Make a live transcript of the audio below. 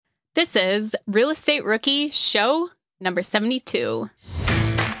This is Real Estate Rookie Show number 72.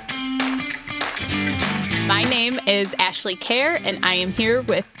 My name is Ashley Kerr, and I am here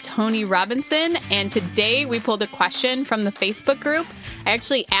with Tony Robinson. And today we pulled a question from the Facebook group. I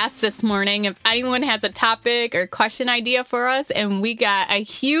actually asked this morning if anyone has a topic or question idea for us, and we got a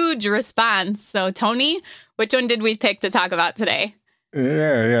huge response. So, Tony, which one did we pick to talk about today?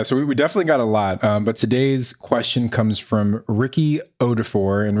 Yeah. So we definitely got a lot. But today's question comes from Ricky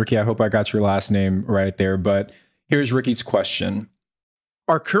Odafor. And Ricky, I hope I got your last name right there. But here's Ricky's question.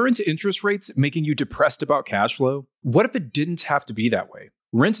 Are current interest rates making you depressed about cash flow? What if it didn't have to be that way?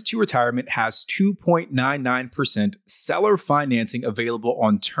 Rent to Retirement has 2.99% seller financing available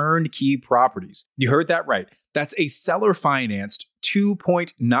on turnkey properties. You heard that right. That's a seller financed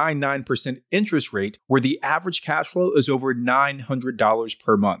 2.99% interest rate where the average cash flow is over $900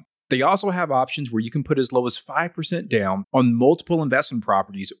 per month. They also have options where you can put as low as 5% down on multiple investment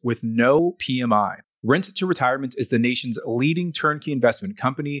properties with no PMI. Rent to Retirement is the nation's leading turnkey investment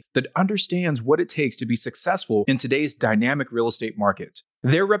company that understands what it takes to be successful in today's dynamic real estate market.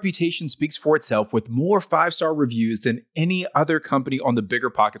 Their reputation speaks for itself with more 5-star reviews than any other company on the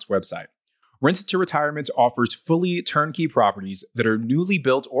BiggerPockets website. Rent to Retirement offers fully turnkey properties that are newly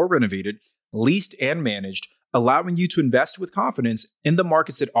built or renovated, leased and managed, allowing you to invest with confidence in the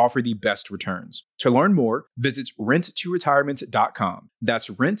markets that offer the best returns. To learn more, visit renttoretirement.com. That's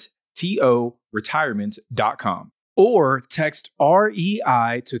renttoretirement.com. Or text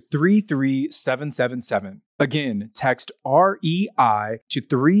REI to 33777. Again, text REI to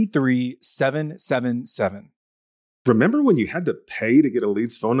 33777. Remember when you had to pay to get a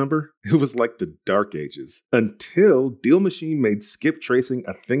lead's phone number? It was like the dark ages. Until Deal Machine made skip tracing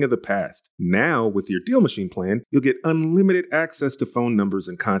a thing of the past. Now, with your Deal Machine plan, you'll get unlimited access to phone numbers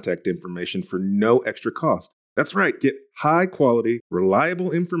and contact information for no extra cost. That's right, get high-quality,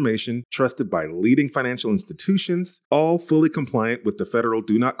 reliable information trusted by leading financial institutions, all fully compliant with the federal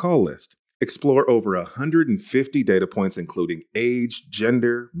Do Not Call list. Explore over 150 data points, including age,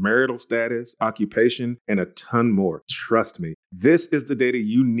 gender, marital status, occupation, and a ton more. Trust me, this is the data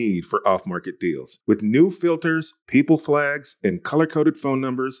you need for off-market deals. With new filters, people flags, and color-coded phone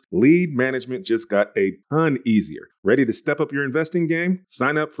numbers, lead management just got a ton easier. Ready to step up your investing game?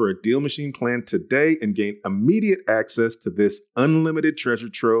 Sign up for a Deal Machine plan today and gain immediate access to this unlimited treasure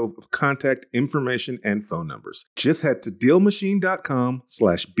trove of contact information and phone numbers. Just head to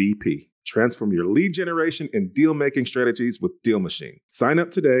DealMachine.com/BP. Transform your lead generation and deal-making strategies with Deal Machine. Sign up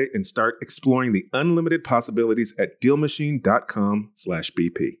today and start exploring the unlimited possibilities at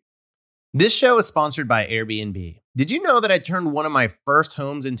DealMachine.com/BP. This show is sponsored by Airbnb. Did you know that I turned one of my first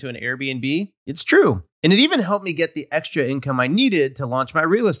homes into an Airbnb? It's true. And it even helped me get the extra income I needed to launch my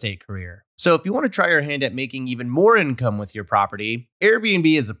real estate career. So if you want to try your hand at making even more income with your property,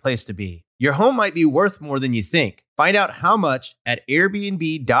 Airbnb is the place to be. Your home might be worth more than you think. Find out how much at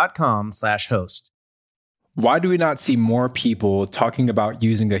airbnb.com/host. Why do we not see more people talking about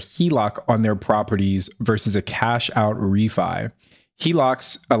using a HELOC on their properties versus a cash out refi?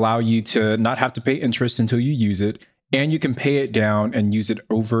 HELOCs allow you to not have to pay interest until you use it, and you can pay it down and use it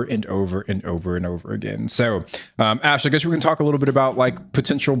over and over and over and over again. So, Ash, I guess we're going to talk a little bit about like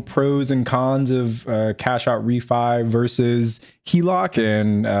potential pros and cons of cash out refi versus HELOC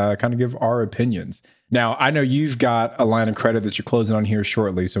and kind of give our opinions. Now, I know you've got a line of credit that you're closing on here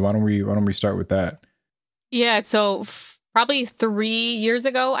shortly. So why don't we start with that? Yeah, so probably 3 years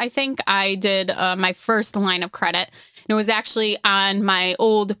ago, I think I did my first line of credit. And it was actually on my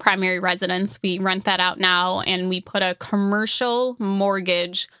old primary residence. We rent that out now, and we put a commercial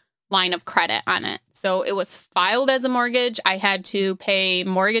mortgage line of credit on it. So it was filed as a mortgage. I had to pay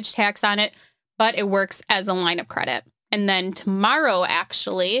mortgage tax on it, but it works as a line of credit. And then tomorrow,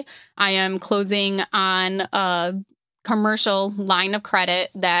 actually, I am closing on a commercial line of credit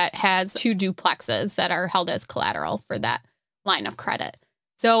that has 2 duplexes that are held as collateral for that line of credit.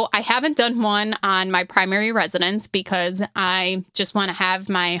 So I haven't done one on my primary residence because I just want to have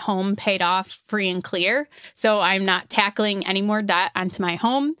my home paid off free and clear. So I'm not tackling any more debt onto my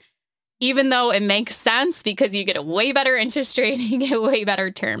home, even though it makes sense because you get a way better interest rate, you get way better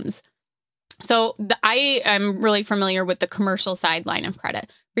terms. So I am really familiar with the commercial side line of credit.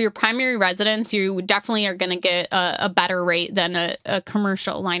 For your primary residence, you definitely are going to get a better rate than a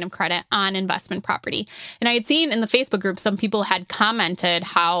commercial line of credit on investment property. And I had seen in the Facebook group, some people had commented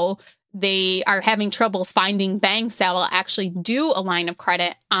how they are having trouble finding banks that will actually do a line of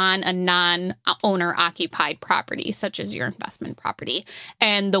credit on a non-owner occupied property, such as your investment property.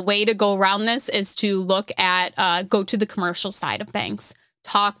 And the way to go around this is to look at, go to the commercial side of banks,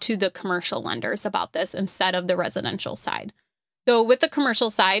 talk to the commercial lenders about this instead of the residential side. So with the commercial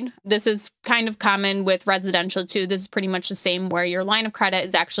side, this is kind of common with residential too. This is pretty much the same, where your line of credit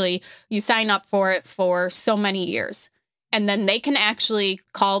is actually, you sign up for it for so many years. And then they can actually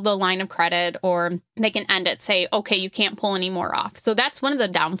call the line of credit, or they can end it, say, okay, you can't pull any more off. So that's one of the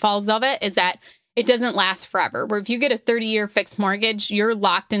downfalls of it, is that it doesn't last forever. Where if you get a 30-year fixed mortgage, you're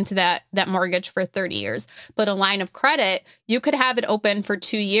locked into that mortgage for 30 years. But a line of credit, you could have it open for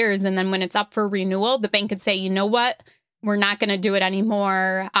 2 years. And then when it's up for renewal, the bank could say, you know what? We're not going to do it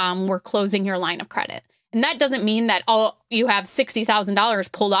anymore. We're closing your line of credit. And that doesn't mean that, you have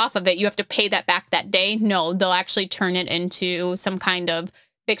 $60,000 pulled off of it, you have to pay that back that day. No, they'll actually turn it into some kind of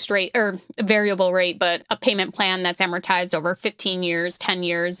fixed rate or variable rate, but a payment plan that's amortized over 15 years, 10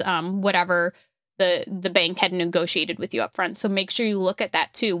 years, whatever the bank had negotiated with you up front. So make sure you look at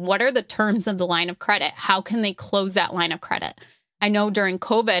that too. What are the terms of the line of credit? How can they close that line of credit? I know during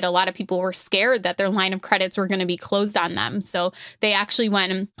COVID, a lot of people were scared that their line of credits were going to be closed on them. So they actually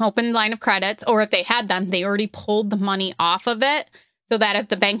went and opened line of credits, or if they had them, they already pulled the money off of it, so that if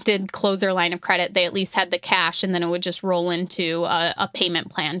the bank did close their line of credit, they at least had the cash, and then it would just roll into a payment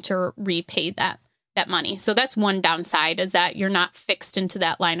plan to repay that money. So that's one downside, is that you're not fixed into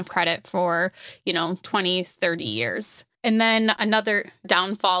that line of credit for, 20, 30 years. And then another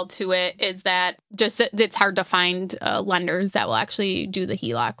downfall to it is that it's hard to find lenders that will actually do the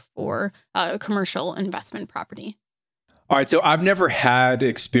HELOC for a commercial investment property. All right, so I've never had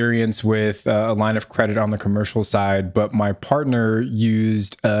experience with a line of credit on the commercial side, but my partner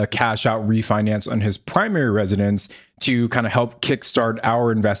used a cash out refinance on his primary residence to kind of help kickstart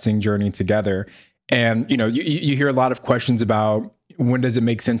our investing journey together. And, you hear a lot of questions about, when does it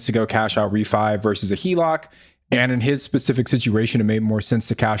make sense to go cash out refi versus a HELOC? And in his specific situation, it made more sense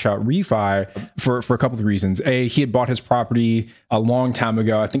to cash out refi for a couple of reasons. A, he had bought his property a long time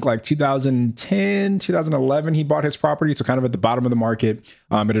ago. I think like 2010, 2011, he bought his property. So kind of at the bottom of the market.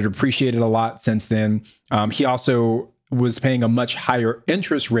 It had appreciated a lot since then. He also was paying a much higher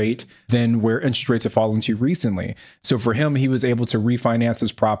interest rate than where interest rates have fallen to recently. So for him, he was able to refinance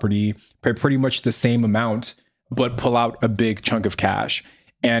his property, pay pretty much the same amount, but pull out a big chunk of cash.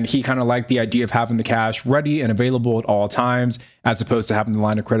 And he kind of liked the idea of having the cash ready and available at all times, as opposed to having the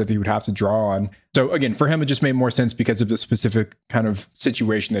line of credit that he would have to draw on. So again, for him, it just made more sense because of the specific kind of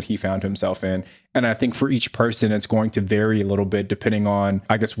situation that he found himself in. And I think for each person, it's going to vary a little bit depending on,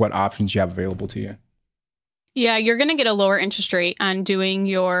 I guess, what options you have available to you. Yeah, you're going to get a lower interest rate on doing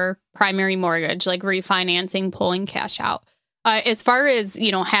your primary mortgage, like refinancing, pulling cash out. As far as,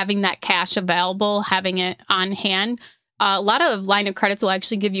 having that cash available, having it on hand, a lot of line of credits will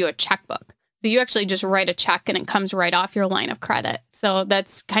actually give you a checkbook. So you actually just write a check and it comes right off your line of credit. So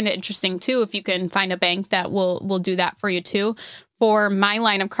that's kind of interesting too, if you can find a bank that will do that for you too. For my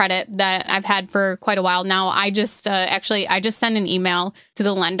line of credit that I've had for quite a while now, I just send an email to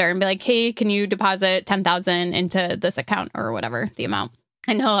the lender and be like, hey, can you deposit $10,000 into this account or whatever the amount?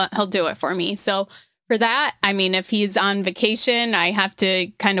 And he'll do it for me. So for that, I mean, if he's on vacation, I have to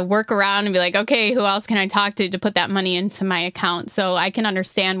kind of work around and be like, okay, who else can I talk to put that money into my account? So I can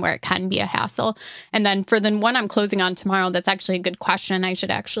understand where it can be a hassle. And then for the one I'm closing on tomorrow, that's actually a good question. I should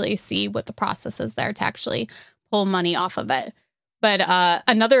actually see what the process is there to actually pull money off of it. But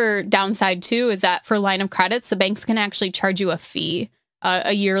another downside too is that for line of credits, the banks can actually charge you a fee,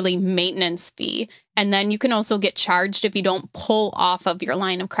 a yearly maintenance fee. And then you can also get charged if you don't pull off of your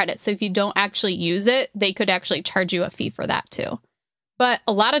line of credit. So if you don't actually use it, they could actually charge you a fee for that too. But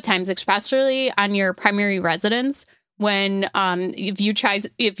a lot of times, especially on your primary residence, when if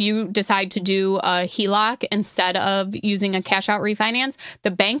you decide to do a HELOC instead of using a cash out refinance,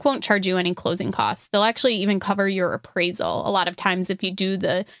 the bank won't charge you any closing costs. They'll actually even cover your appraisal a lot of times if you do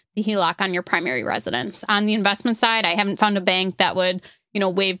the HELOC on your primary residence. On the investment side, I haven't found a bank that would,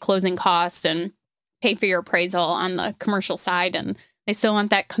 waive closing costs and pay for your appraisal on the commercial side, and they still want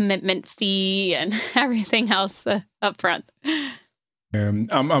that commitment fee and everything else up front.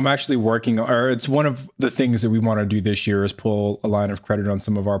 I'm actually working, or it's one of the things that we want to do this year is pull a line of credit on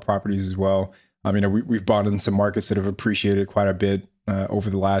some of our properties as well. We've bought in some markets that have appreciated quite a bit over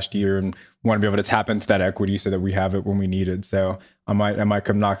the last year, and want to be able to tap into that equity so that we have it when we need it. So I might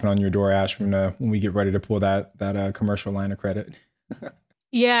come knocking on your door, Ash, when we get ready to pull that commercial line of credit.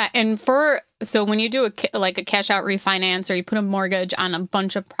 Yeah, and so when you do a cash out refinance, or you put a mortgage on a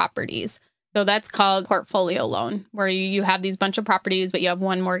bunch of properties. So that's called portfolio loan, where you have these bunch of properties, but you have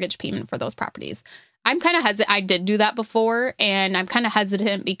one mortgage payment for those properties. I'm kind of hesitant. I did do that before, and I'm kind of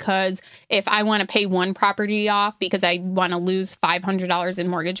hesitant because if I want to pay one property off because I want to lose $500 in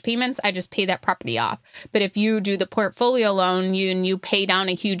mortgage payments, I just pay that property off. But if you do the portfolio loan, you pay down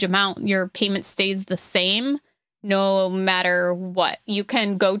a huge amount, your payment stays the same. no matter what. You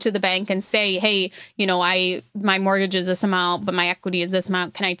can go to the bank and say, hey, my mortgage is this amount, but my equity is this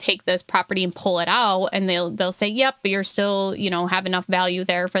amount. Can I take this property and pull it out? And they'll say, yep, but you're still, have enough value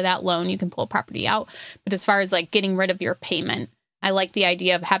there for that loan. You can pull property out. But as far as like getting rid of your payment, I like the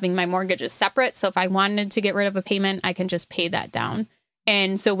idea of having my mortgages separate. So if I wanted to get rid of a payment, I can just pay that down.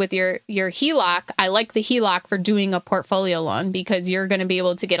 And so with your HELOC, I like the HELOC for doing a portfolio loan because you're going to be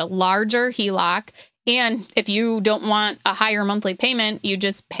able to get a larger HELOC. And if you don't want a higher monthly payment, you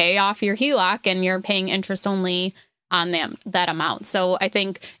just pay off your HELOC and you're paying interest only on that amount. So I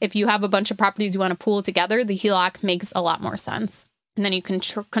think if you have a bunch of properties you want to pool together, the HELOC makes a lot more sense. And then you can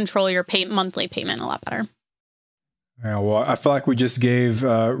control your monthly payment a lot better. Yeah, well, I feel like we just gave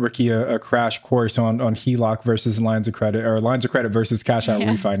Ricky a crash course on HELOC versus lines of credit, or lines of credit versus cash out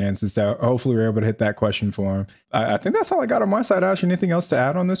refinances. So hopefully we're able to hit that question for him. I think that's all I got on my side. Ash, anything else to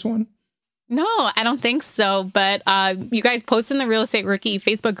add on this one? No, I don't think so. But you guys post in the Real Estate Rookie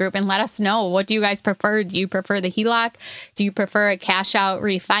Facebook group and let us know. What do you guys prefer? Do you prefer the HELOC? Do you prefer a cash out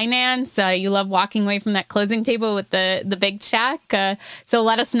refinance? You love walking away from that closing table with the big check. So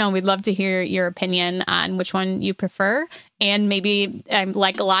let us know. We'd love to hear your opinion on which one you prefer. And maybe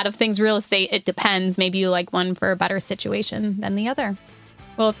like a lot of things real estate, it depends. Maybe you like one for a better situation than the other.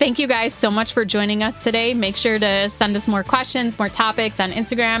 Well, thank you guys so much for joining us today. Make sure to send us more questions, more topics on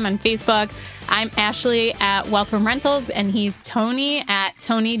Instagram and Facebook. I'm Ashley at Wealth from Rentals, and he's Tony at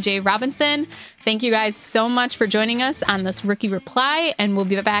Tony J. Robinson. Thank you guys so much for joining us on this Rookie Reply, and we'll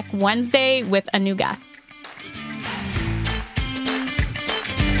be back Wednesday with a new guest.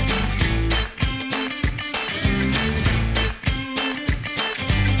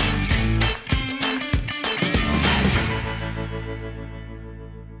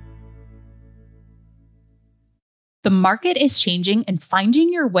 The market is changing and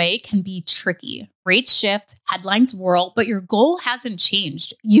finding your way can be tricky. Rates shift, headlines whirl, but your goal hasn't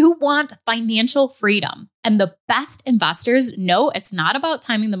changed. You want financial freedom. And the best investors know it's not about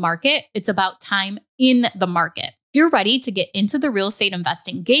timing the market, it's about time in the market. If you're ready to get into the real estate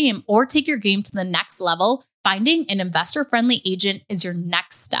investing game or take your game to the next level, finding an investor-friendly agent is your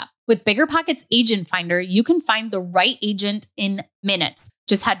next step. With BiggerPockets Agent Finder, you can find the right agent in minutes.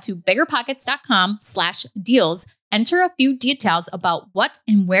 Just head to biggerpockets.com/deals. Enter a few details about what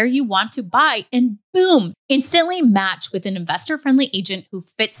and where you want to buy, and boom, instantly match with an investor-friendly agent who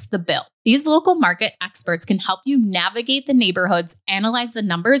fits the bill. These local market experts can help you navigate the neighborhoods, analyze the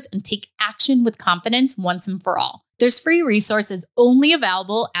numbers, and take action with confidence once and for all. There's free resources only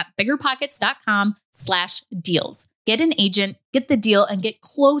available at biggerpockets.com/deals. Get an agent, get the deal, and get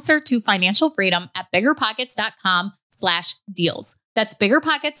closer to financial freedom at biggerpockets.com/deals. That's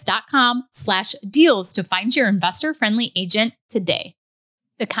biggerpockets.com/deals to find your investor-friendly agent today.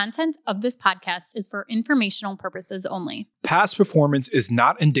 The content of this podcast is for informational purposes only. Past performance is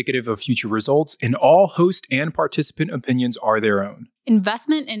not indicative of future results, and all host and participant opinions are their own.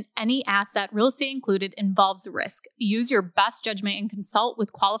 Investment in any asset, real estate included, involves risk. Use your best judgment and consult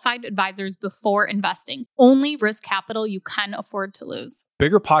with qualified advisors before investing. Only risk capital you can afford to lose.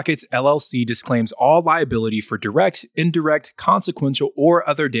 BiggerPockets LLC disclaims all liability for direct, indirect, consequential, or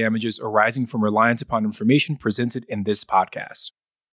other damages arising from reliance upon information presented in this podcast.